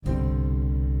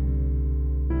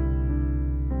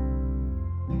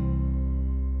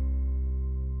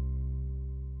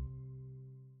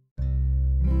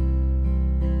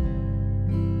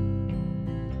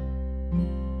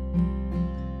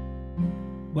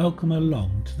welcome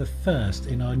along to the first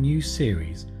in our new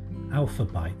series, Alpha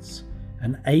Bites,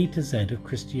 an A to Z of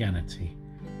Christianity,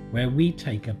 where we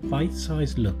take a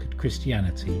bite-sized look at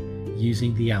Christianity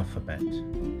using the alphabet.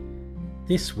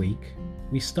 This week,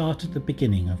 we start at the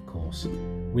beginning, of course,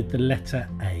 with the letter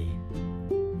A.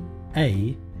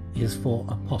 A is for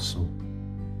apostle.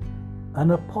 An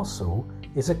apostle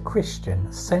is a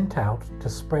Christian sent out to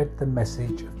spread the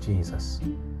message of Jesus.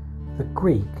 The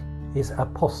Greek is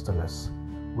apostolos,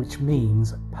 which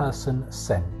means person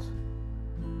sent.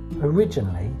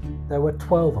 Originally, there were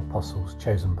 12 apostles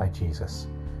chosen by Jesus,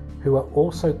 who are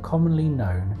also commonly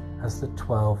known as the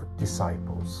 12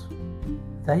 disciples.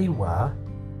 They were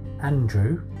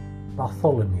Andrew,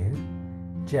 Bartholomew,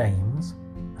 James,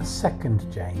 a second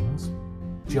James,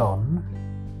 John,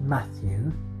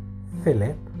 Matthew,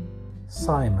 Philip,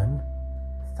 Simon,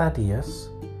 Thaddeus,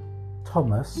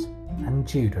 Thomas, and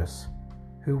Judas,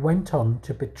 who went on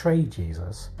to betray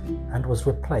Jesus and was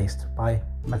replaced by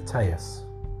Matthias.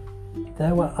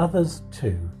 There were others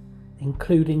too,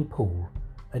 including Paul,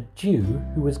 a Jew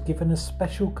who was given a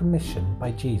special commission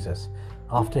by Jesus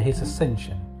after his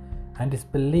ascension and is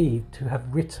believed to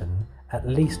have written at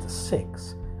least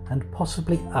 6 and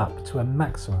possibly up to a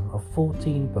maximum of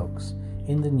 14 books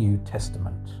in the New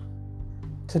Testament.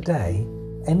 Today,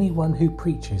 anyone who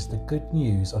preaches the good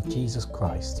news of Jesus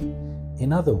Christ,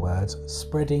 in other words,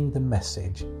 spreading the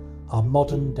message, are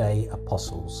modern-day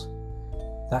apostles.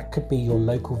 That could be your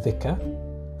local vicar,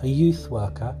 a youth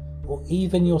worker, or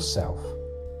even yourself.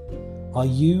 Are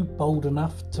you bold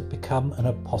enough to become an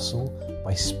apostle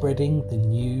by spreading the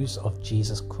news of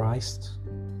Jesus Christ?